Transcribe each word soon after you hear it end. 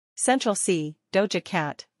Central C, Doja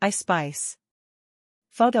Cat, Ice Spice.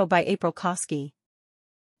 Photo by April Koski.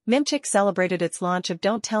 MIMCHIK celebrated its launch of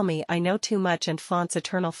Don't Tell Me I Know Too Much and FLAUNT's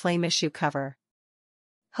Eternal Flame issue cover.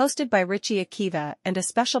 Hosted by Richie Akiva and a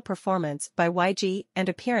special performance by YG and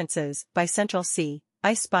appearances by Central C,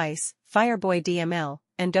 Ice Spice, Fireboy DML,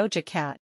 and Doja Cat.